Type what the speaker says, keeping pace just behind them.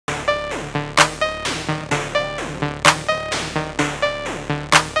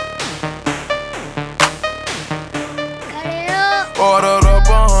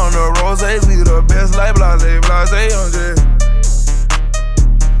blase on just.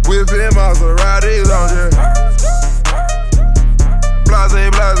 Whipping Maseratis on just. Blase,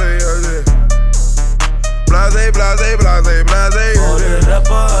 blase on just. Blase, blase, blase, blase.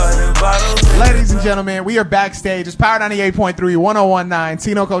 Ladies and gentlemen, we are backstage. It's Power 98.3, 1019,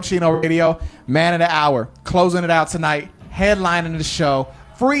 Tino Cochino Radio, Man of the Hour. Closing it out tonight, headlining the show,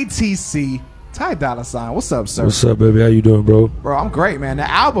 Free TC, Dolla Sign. What's up, sir? What's up, baby? How you doing, bro? Bro, I'm great, man. The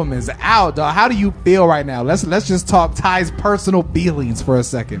album is out, dog. How do you feel right now? Let's just talk Ty's personal feelings for a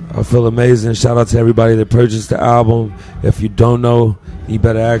second. I feel amazing. Shout out to everybody that purchased the album. If you don't know, you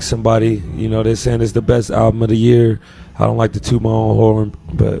better ask somebody. You know, they're saying it's the best album of the year. I don't like to toot my own horn,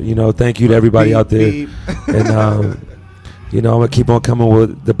 but, you know, thank you to everybody out there. And, you know, I'm going to keep on coming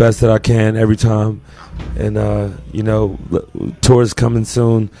with the best that I can every time. And, you know, tour's coming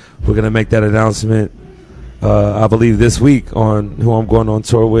soon. We're going to make that announcement, I believe, this week on who I'm going on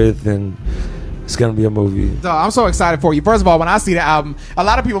tour with, and it's going to be a movie. I'm so excited for you. First of all, when I see the album, a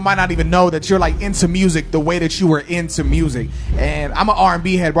lot of people might not even know that you're like into music the way that you were into music. And I'm an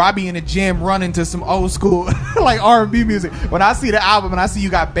R&B head, bro. I be in the gym running to some old school like R&B music. When I see the album and I see you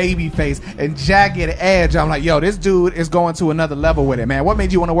got Babyface and Jagged Edge, I'm like, yo, this dude is going to another level with it, man. What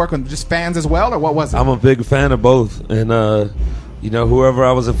made you want to work on just fans as well, or what was it? I'm a big fan of both. And, you know, whoever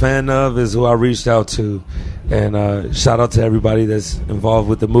I was a fan of is who I reached out to. And shout out to everybody that's involved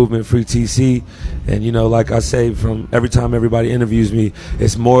with the movement, Free TC. And, you know, like I say, from every time everybody interviews me,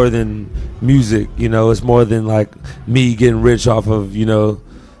 it's more than music, you know. It's more than, like, me getting rich off of, you know,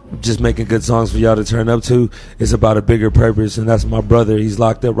 just making good songs for y'all to turn up to. It's about a bigger purpose, and that's my brother. He's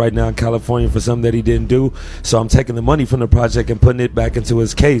locked up right now in California for something that he didn't do. So I'm taking the money from the project and putting it back into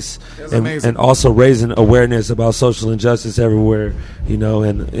his case. And also raising awareness about social injustice everywhere, you know,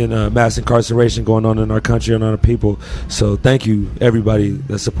 and mass incarceration going on in our country and on our people. So thank you, everybody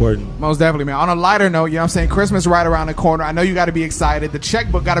that's supporting. Most definitely, man. On a lighter note, you know what I'm saying, Christmas right around the corner. I know you got to be excited. The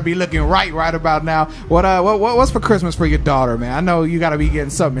checkbook got to be looking right about now. What's for Christmas for your daughter, man? I know you got to be getting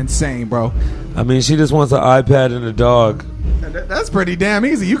something insane, bro. I mean, she just wants an iPad and a dog. That's pretty damn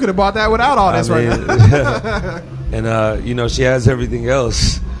easy. You could have bought that without all this right now. And, you know, she has everything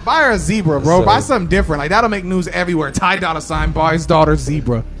else. Buy her a zebra, bro. So, buy something different. Like, that'll make news everywhere. Dolla Sign buys his daughter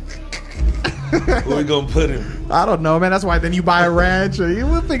zebra. Where we gonna put him? I don't know, man. That's why then you buy a ranch.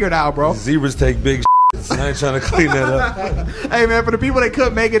 We'll figure it out, bro. Zebras take big so I ain't trying to clean that up. Hey, man, for the people that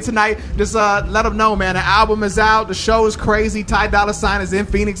couldn't make it tonight, just let them know, man. The album is out. The show is crazy. Dolla Sign is in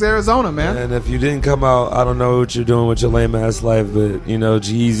Phoenix, Arizona, man. And if you didn't come out, I don't know what you're doing with your lame-ass life, but, you know,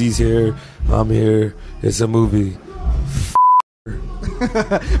 G-Eazy's here. I'm here. It's a movie.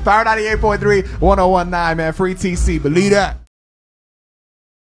 Power 98.3, 1019, man. Free TC. Believe that.